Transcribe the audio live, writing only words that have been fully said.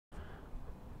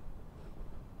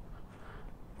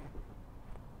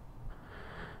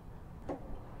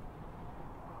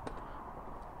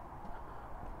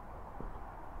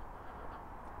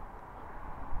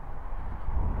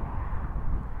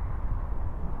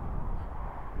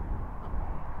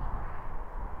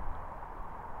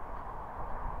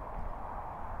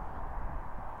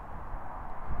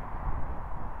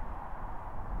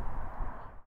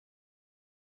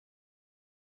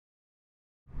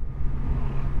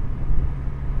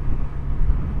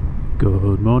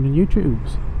Good morning,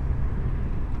 YouTubes.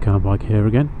 Car Bike here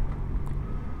again,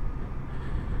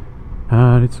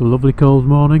 and it's a lovely cold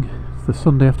morning. It's the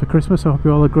Sunday after Christmas. I hope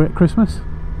you all had a great Christmas.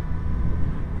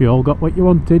 You all got what you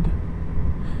wanted,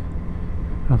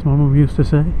 as my mum used to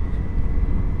say.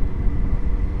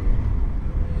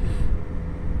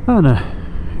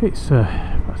 And it's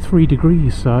about 3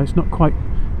 degrees, so it's not quite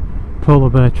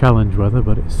polar bear challenge weather,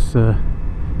 but it's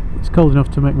cold enough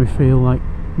to make me feel like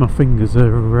my fingers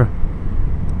are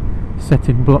set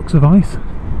in blocks of ice.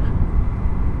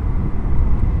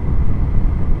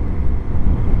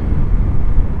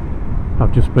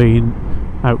 I've just been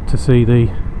out to see the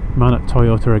man at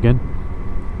Toyota again,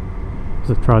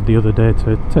 as I tried the other day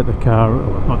to take the car,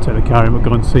 or not take the car in, but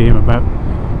go and see him about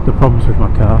the problems with my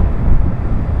car,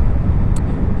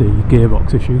 the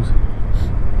gearbox issues.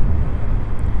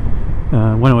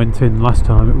 When I went in last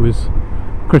time, it was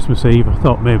Christmas Eve. I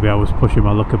thought maybe I was pushing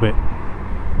my luck a bit,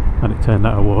 and it turned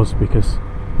out I was, because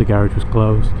the garage was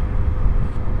closed.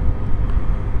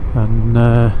 And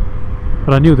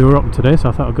but I knew they were open today, so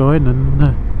I thought I'd go in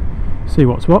and see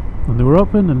what's what. And they were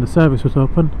open, and the service was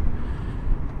open.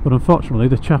 But unfortunately,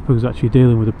 the chap who's actually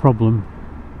dealing with the problem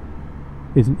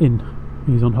isn't in.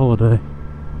 He's on holiday,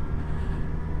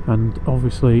 and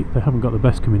obviously they haven't got the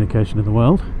best communication in the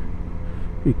world,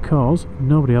 because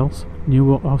nobody else knew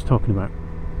what I was talking about.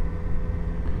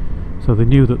 So they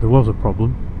knew that there was a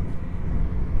problem,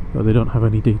 but they don't have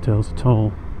any details at all,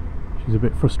 which is a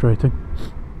bit frustrating.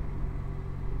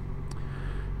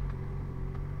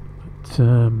 But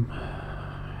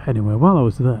anyway, while I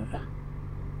was there,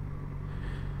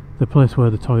 the place where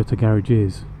the Toyota garage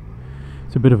is,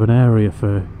 it's a bit of an area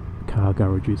for car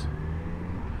garages.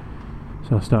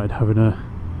 So I started having a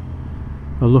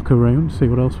look around, see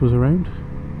what else was around.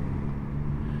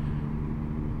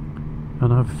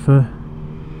 And I've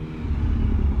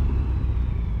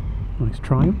nice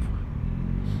Triumph.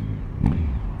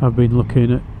 I've been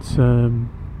looking at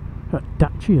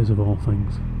Dacias of all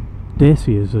things,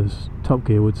 Dacias as Top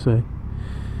Gear would say.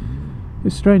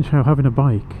 It's strange how having a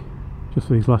bike just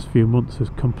for these last few months has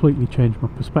completely changed my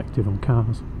perspective on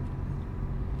cars.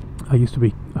 I used to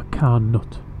be a car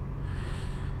nut,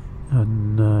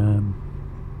 and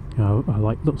you know, I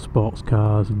like little sports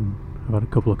cars, and I've had a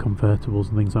couple of convertibles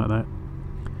and things like that,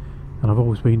 and I've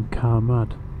always been car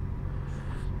mad.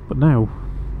 But now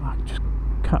I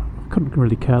couldn't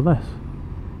really care less.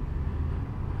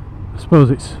 I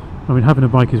suppose I mean, having a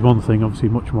bike is one thing, obviously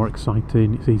much more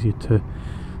exciting. It's easier to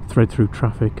thread through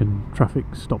traffic, and traffic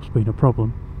stops being a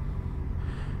problem.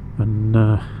 And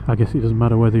I guess it doesn't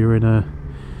matter whether you're in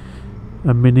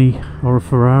a Mini or a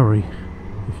Ferrari.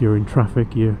 If you're in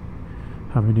traffic, you're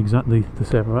having exactly the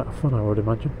same amount of fun, I would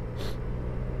imagine.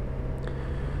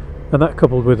 And that,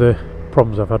 coupled with the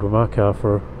problems I've had with my car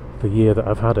for the year that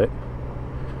I've had it,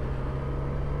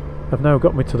 have now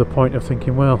got me to the point of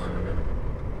thinking, well,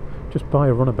 just buy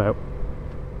a runabout.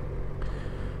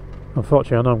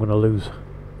 Unfortunately, I know I'm going to lose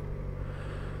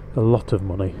a lot of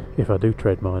money if I do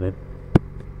trade mine in,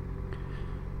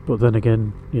 but then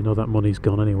again, you know, that money's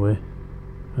gone anyway,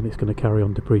 and it's going to carry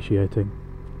on depreciating.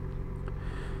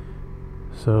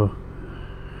 So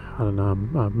I don't know,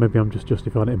 maybe I'm just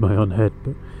justifying it in my own head,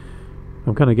 but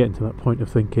I'm kind of getting to that point of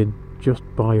thinking, just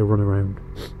buy a runaround.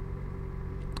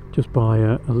 Just buy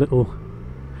a little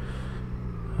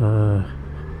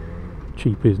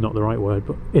cheap is not the right word,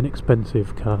 but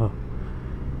inexpensive car.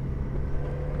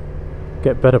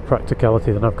 Get better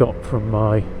practicality than I've got from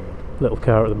my little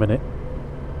car at the minute,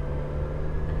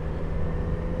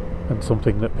 and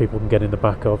something that people can get in the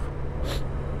back of,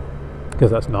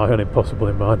 because that's nigh on impossible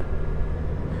in mine.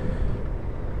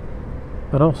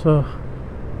 And also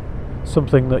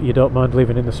something that you don't mind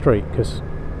leaving in the street, because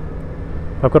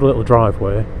I've got a little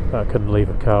driveway that I can leave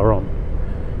a car on,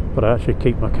 but I actually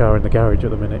keep my car in the garage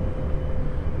at the minute.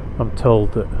 I'm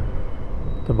told that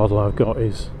the model I've got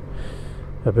is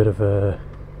a bit of an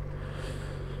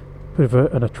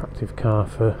attractive car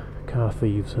for car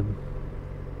thieves, and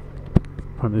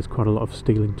apparently there's quite a lot of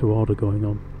stealing to order going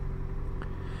on.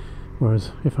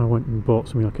 Whereas if I went and bought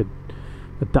something like a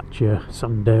Dacia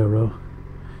Sandero,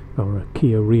 or a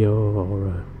Kia Rio, or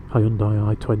a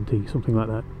Hyundai i20, something like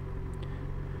that,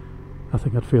 I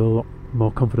think I'd feel a lot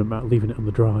more confident about leaving it on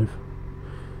the drive,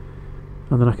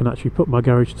 and then I can actually put my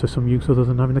garage to some use other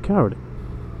than having the car in it,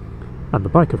 and the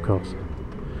bike, of course.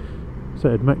 So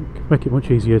it'd make it much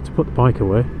easier to put the bike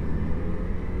away,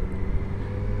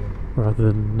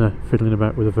 rather than fiddling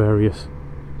about with the various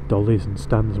dollies and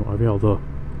stands and what have you, although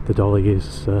the dolly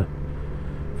is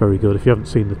very good. If you haven't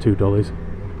seen the two dollies,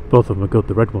 both of them are good.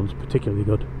 The red one's particularly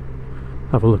good.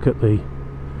 Have a look at the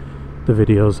the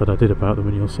videos that I did about them,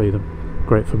 and you'll see them.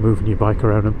 Great for moving your bike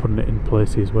around and putting it in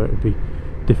places where it would be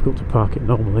difficult to park it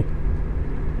normally.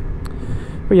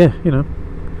 But yeah, you know,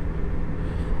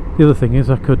 the other thing is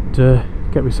I could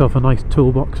get myself a nice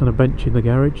toolbox and a bench in the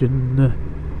garage and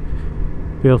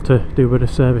be able to do a bit of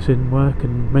servicing work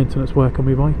and maintenance work on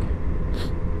my bike.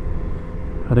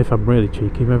 And if I'm really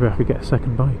cheeky, maybe I could get a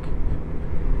second bike.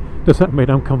 Does that mean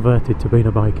I'm converted to being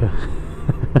a biker?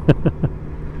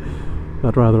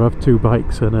 I'd rather have two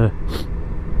bikes and a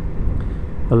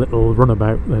little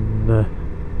runabout than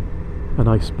a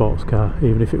nice sports car,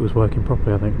 even if it was working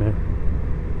properly, I think now.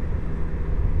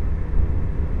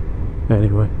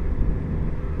 Anyway,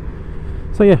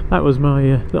 so yeah, that was my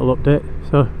little update.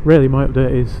 So really my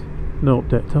update is no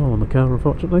update at all on the car,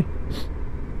 unfortunately.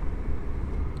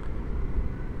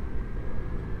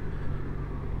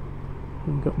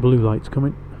 We've got blue lights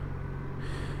coming.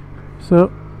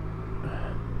 So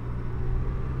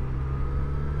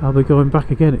I'll be going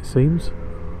back again, it seems,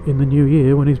 in the new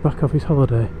year when he's back off his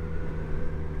holiday.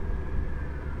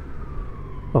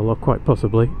 Although quite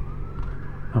possibly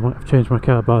I might have changed my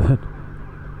car by then.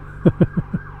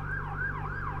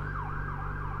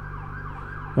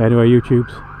 Anyway,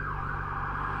 YouTubes,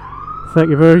 thank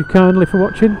you very kindly for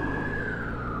watching.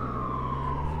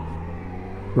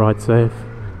 Ride safe,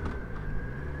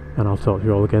 and I'll talk to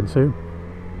you all again soon.